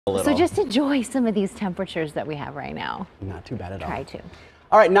So just enjoy some of these temperatures that we have right now. Not too bad at all. Try to.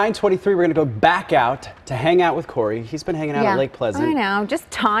 All right, 9:23, we're going to go back out to hang out with Cory. He's been hanging out at Lake Pleasant. I know, just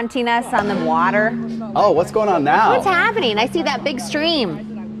taunting us on the water. Oh, what's going on now? What's happening? I see that big stream.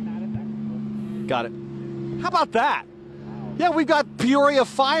 Got it. How about that? Yeah, we've got Peoria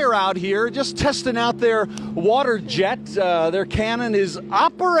Fire out here just testing out their water jet. Their cannon is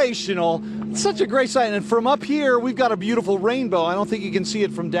operational. It's such a great sight. And from up here, we've got a beautiful rainbow. I don't think you can see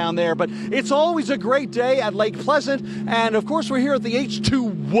it from down there, but it's always a great day at Lake Pleasant. And of course, we're here at the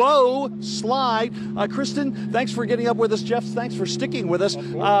H2O slide. Kristen, thanks for getting up with us. Jeff, thanks for sticking with us.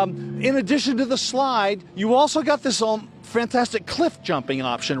 In addition to the slide, you also got this fantastic cliff jumping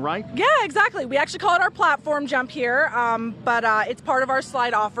option, right? Yeah, exactly. We actually call it our platform jump here, but it's part of our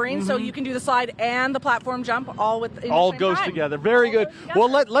slide offering, so you can do the slide and the platform jump all goes together. Very good. Well,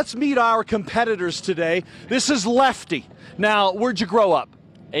 let's meet our competitors today. This is Lefty. Now, where'd you grow up?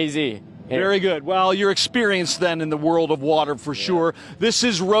 AZ. Here. Very good. Well, you're experienced then in the world of water for sure. This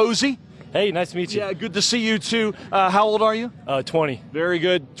is Rosie. Hey, nice to meet you. Yeah, good to see you too. How old are you? 20. Very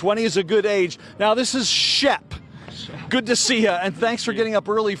good. 20 is a good age. Now, this is Shep. Good to see you, and thanks for getting up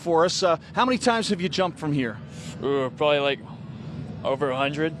early for us. How many times have you jumped from here? Probably like over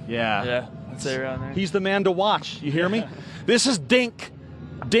 100. Yeah. I'd say around there. He's the man to watch. You hear me? This is Dink.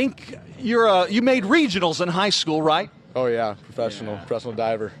 Dink, you made regionals in high school, right? Oh yeah, professional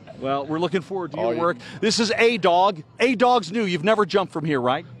diver. Well, we're looking forward to your work. This is A-Dog. A-Dog's new. You've never jumped from here,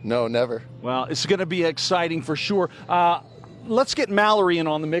 right? No, never. Well, it's going to be exciting for sure. Let's get Mallory in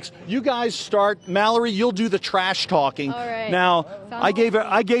on the mix. You guys start. Mallory, you'll do the trash talking. All right. Now, I gave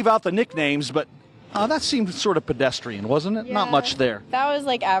out the nicknames, but that seemed sort of pedestrian, wasn't it? Yeah, not much there. That was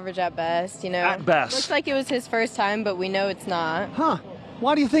like average at best, you know. At best. Looks like it was his first time, but we know it's not. Huh.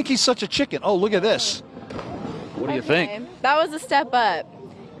 Why do you think he's such a chicken? Oh, look at this. What do you think? That was a step up.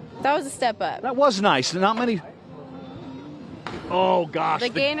 That was a step up. That was nice. Not many. Oh, gosh. The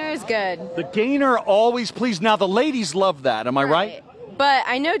gainer is good. The gainer always pleased. Now, the ladies love that. Am I right? But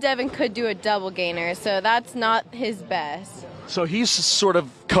I know Devin could do a double gainer, so that's not his best. So he's sort of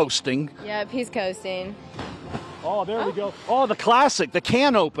coasting. Yep, he's coasting. Oh, there we go. Oh, the classic, the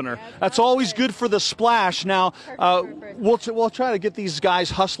can opener. That's always good for the splash. Now, we'll try to get these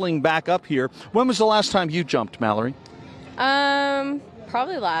guys hustling back up here. When was the last time you jumped, Mallory?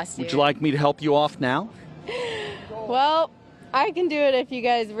 Probably last year. Would you like me to help you off now? Well, I can do it if you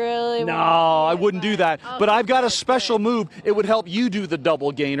guys really want. No, I wouldn't do that. But I've got a special move. It would help you do the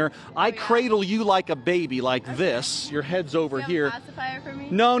double gainer. I cradle you like a baby, like this. Your head's over here. A pacifier for me?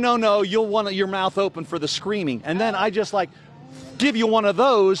 No. You'll want your mouth open for the screaming. And then I just give you one of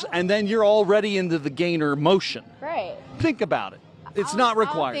those, and then you're already into the gainer motion. Right. Think about it. It's not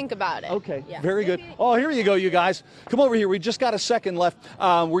required. I'll think about it. Okay, very good. Oh, here you go, you guys. Come over here. We just got a second left.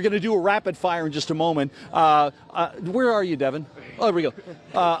 We're going to do a rapid fire in just a moment. Where are you, Devin? Oh, there we go.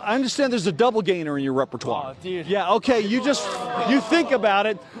 I understand there's a double gainer in your repertoire. Oh, dude. Yeah, okay. You think about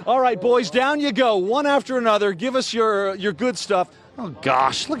it. All right, boys, down you go, one after another. Give us your good stuff. Oh,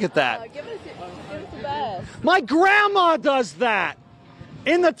 gosh, look at that. Give us the best. My grandma does that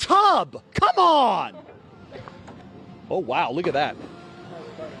in the tub. Come on. Oh, wow, look at that.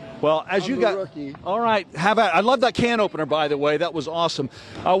 Well, as you got, all right, I love that can opener, by the way. That was awesome.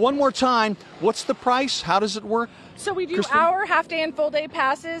 One more time, what's the price? How does it work? So we do Kristen? hour, half-day, and full-day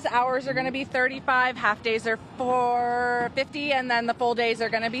passes. Hours are going to be $35, half-days are $4.50, and then the full days are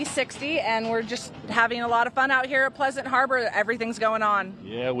going to be $60. And we're just having a lot of fun out here at Pleasant Harbor. Everything's going on.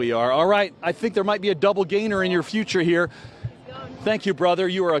 Yeah, we are. All right, I think there might be a double gainer in your future here. Thank you, brother.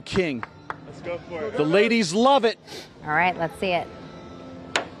 You are a king. Let's go for it. The ladies love it. All right, let's see it.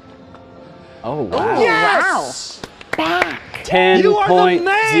 Oh, wow. Yes! Wow. Back.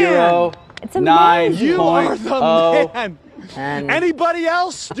 10.0. It's amazing. You are the man. And Anybody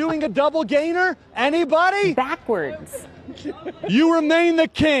else doing a double gainer? Anybody? backwards. You remain the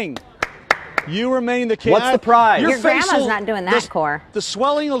king. You remain the king. What's the prize? Your grandma's not doing that, Cor. The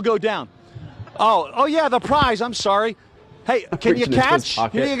swelling will go down. Oh yeah, the prize. I'm sorry. Hey, can you Reaching into his catch?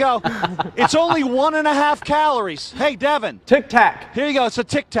 pocket. Here you go. It's only 1.5 calories. Hey, Devin. Tic Tac. Here you go. It's a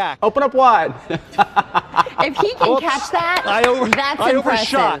Tic Tac. Open up wide. If he can catch that, that's I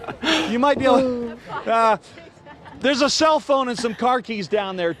impressive. overshot. You might be able. There's a cell phone and some car keys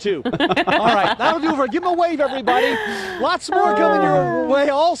down there too. All right, that'll do for. Give them a wave, everybody. Lots more coming your way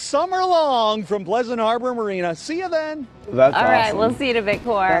all summer long from Pleasant Harbor Marina. See you then. That's All awesome. right, we'll see you in a bit,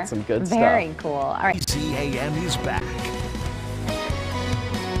 Cor. That's some good stuff. Very cool. All right. AZAM is back.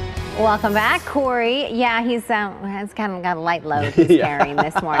 Welcome back, Cory. Yeah, he's has kind of got a light load he's carrying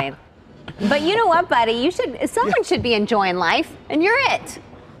this morning. But you know what, buddy? Someone should be enjoying life, and you're it.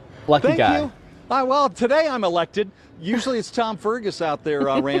 Lucky Thank guy. you. Well, today I'm elected. Usually it's Tom Fergus out there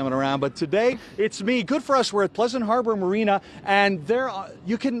ramming around, but today it's me. Good for us. We're at Pleasant Harbor Marina, and there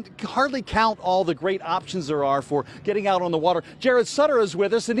you can hardly count all the great options there are for getting out on the water. Jared Sutter is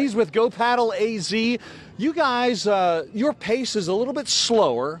with us, and he's with Go Paddle AZ. You guys, your pace is a little bit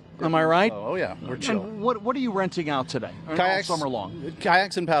slower. Am I right? Oh yeah, we're chill. And what are you renting out today? Kayaks, all summer long.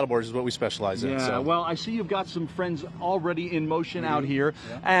 Kayaks and paddleboards is what we specialize in. Yeah, So. well, I see you've got some friends already in motion out here.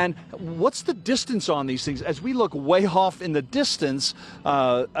 Yeah. And what's the distance on these things? As we look way off in the distance,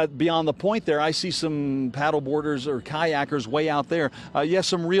 beyond the point there, I see some paddleboarders or kayakers way out there. You have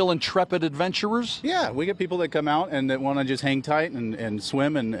some real intrepid adventurers? Yeah, we get people that come out and that want to just hang tight and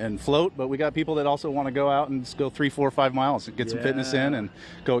swim and float, but we got people that also want to go out and just go 3, 4, 5 miles and get some fitness in and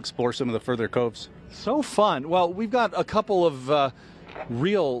go explore some of the further coves. So fun. Well, we've got a couple of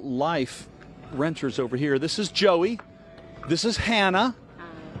real life renters over here. This is Joey. This is Hannah.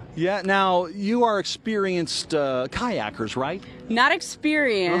 Yeah, now you are experienced kayakers, right? Not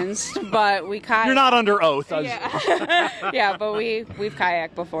experienced, but we kayak. You're not under oath. Yeah, yeah, but we've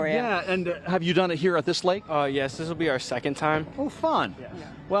kayaked before, yeah. Yeah, and have you done it here at this lake? Yes, this will be our second time. Oh, fun. Yeah.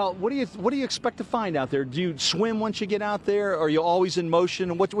 Well, what do you expect to find out there? Do you swim once you get out there? Or are you always in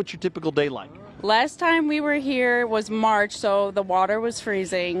motion? What's your typical day like? Last time we were here was March, so the water was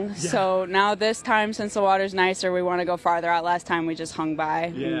freezing. Yeah. So now this time, since the water's nicer, we want to go farther out. Last time we just hung by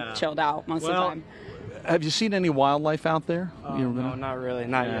and chilled out most of the time. Have you seen any wildlife out there? No, not really,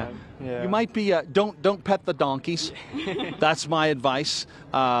 not yet. Yeah. You might be, don't pet the donkeys. That's my advice.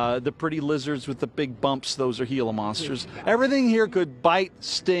 The pretty lizards with the big bumps, those are Gila monsters. Everything here could bite,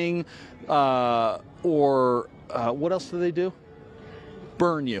 sting, or what else do they do?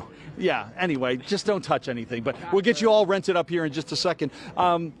 Burn you. Yeah, anyway, just don't touch anything. But we'll get you all rented up here in just a second.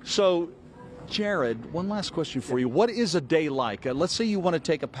 So, Jared, one last question for you. What is a day like? Let's say you want to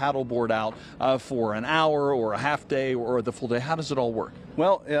take a paddleboard out for an hour or a half day or the full day. How does it all work?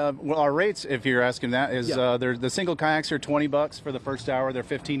 Well, our rates, if you're asking that, is the single kayaks are $20 for the first hour. They're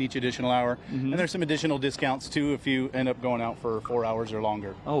 $15 each additional hour. And there's some additional discounts, too, if you end up going out for 4 hours or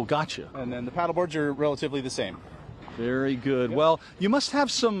longer. Oh, gotcha. And then the paddleboards are relatively the same. Very good. Yep. Well, you must have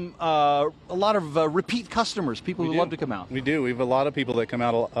a lot of repeat customers, people who love to come out. We do. We have a lot of people that come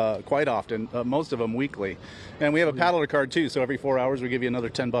out quite often, most of them weekly. And we have a paddler card, too, so every 4 hours we give you another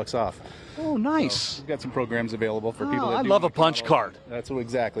 $10 off. Oh, nice. So we've got some programs available for people that I love a punch card. That's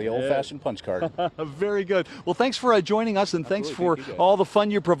exactly, old-fashioned punch card. Very good. Well, thanks for joining us, and thanks for all the fun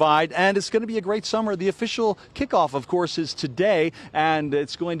you provide. And it's going to be a great summer. The official kickoff, of course, is today, and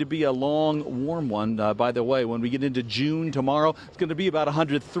it's going to be a long, warm one. By the way, when we get into June tomorrow, it's going to be about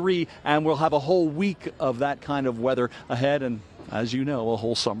 103, and we'll have a whole week of that kind of weather ahead. And as you know, a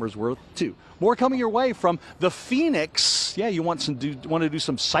whole summer's worth, too. More coming your way from the Phoenix. Yeah, you want to do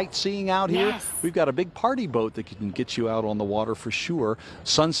some sightseeing out here? Yes. We've got a big party boat that can get you out on the water for sure.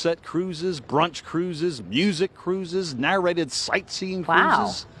 Sunset cruises, brunch cruises, music cruises, narrated sightseeing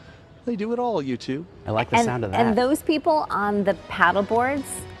cruises. They do it all, you two. I like the sound of that. And those people on the paddle boards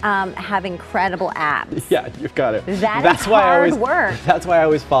have incredible abs. Yeah, you've got it. That's hard work. That's why I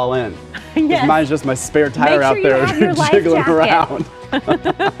always fall in. Yes. Mine's just my spare tire out there jiggling around.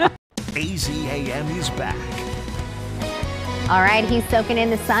 AZAM is back. All right, he's soaking in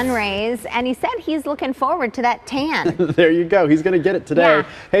the sun rays, and he said he's looking forward to that tan. There you go. He's going to get it today. Yeah.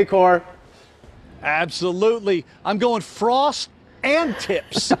 Hey, Cor. Absolutely. I'm going frost and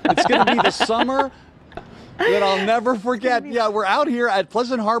tips. It's going to be the summer that I'll never forget. Yeah, we're out here at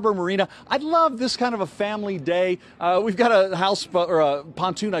Pleasant Harbor Marina. I love this kind of a family day. We've got a house, or a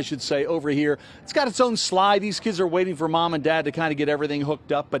pontoon, I should say, over here. It's got its own slide. These kids are waiting for mom and dad to kind of get everything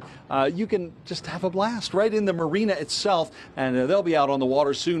hooked up, but you can just have a blast right in the marina itself, and they'll be out on the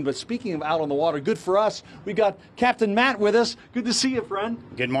water soon. But speaking of out on the water, good for us. We got Captain Matt with us. Good to see you, friend.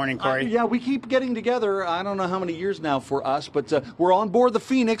 Good morning, Corey. Yeah, we keep getting together. I don't know how many years now for us, but we're on board the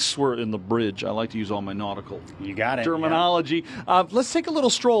Phoenix. We're in the bridge. I like to use all my nautical You got it. terminology. Yeah. Let's take a little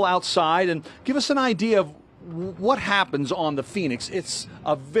stroll outside and give us an idea of what happens on the Phoenix. It's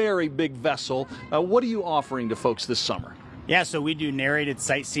a very big vessel. What are you offering to folks this summer? Yeah, so we do narrated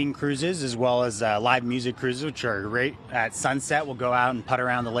sightseeing cruises as well as live music cruises, which are great. At sunset, we'll go out and putt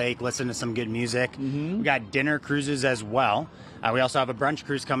around the lake, listen to some good music. We got dinner cruises as well. We also have a brunch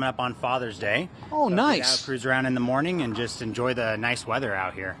cruise coming up on Father's Day. Oh, so nice. Cruise around in the morning and just enjoy the nice weather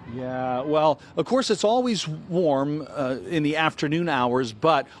out here. Yeah, well, of course, it's always warm in the afternoon hours,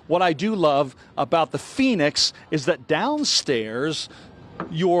 but what I do love about the Phoenix is that downstairs,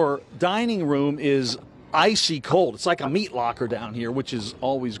 your dining room is icy cold. It's like a meat locker down here, which is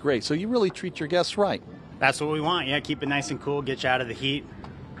always great. So you really treat your guests right. That's what we want. Yeah, keep it nice and cool, get you out of the heat.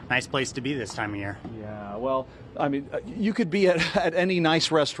 nice place to be this time of year. Yeah, well, I mean, you could be at any nice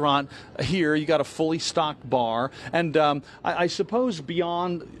restaurant here. You got a fully stocked bar, and I suppose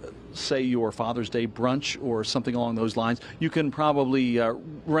beyond, say, your Father's Day brunch or something along those lines, you can probably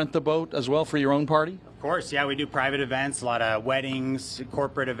rent the boat as well for your own party? Of course, yeah, we do private events, a lot of weddings,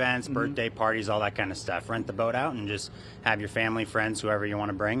 corporate events, birthday parties, all that kind of stuff. Rent the boat out and just have your family, friends, whoever you want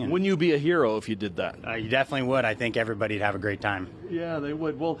to bring. And wouldn't you be a hero if you did that? You definitely would. I think everybody'd have a great time. Yeah, they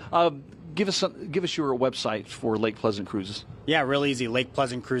would. Well, give us your website for Lake Pleasant Cruises. Yeah, real easy,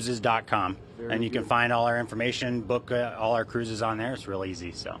 lakepleasantcruises.com. And you can find all our information, book all our cruises on there. It's real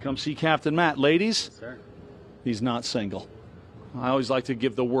easy. So come see Captain Matt. Ladies, yes, sir. He's not single. I always like to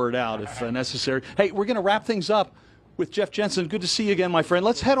give the word out if necessary. Hey, we're going to wrap things up with Jeff Jensen. Good to see you again, my friend.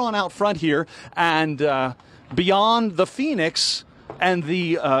 Let's head on out front here and beyond the Phoenix and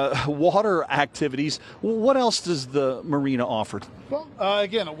the water activities. What else does the marina offer? Well,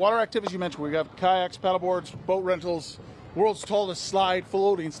 again, water activities you mentioned. We got kayaks, paddleboards, boat rentals, world's tallest slide,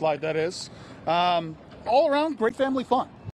 floating slide that is. All around, great family fun.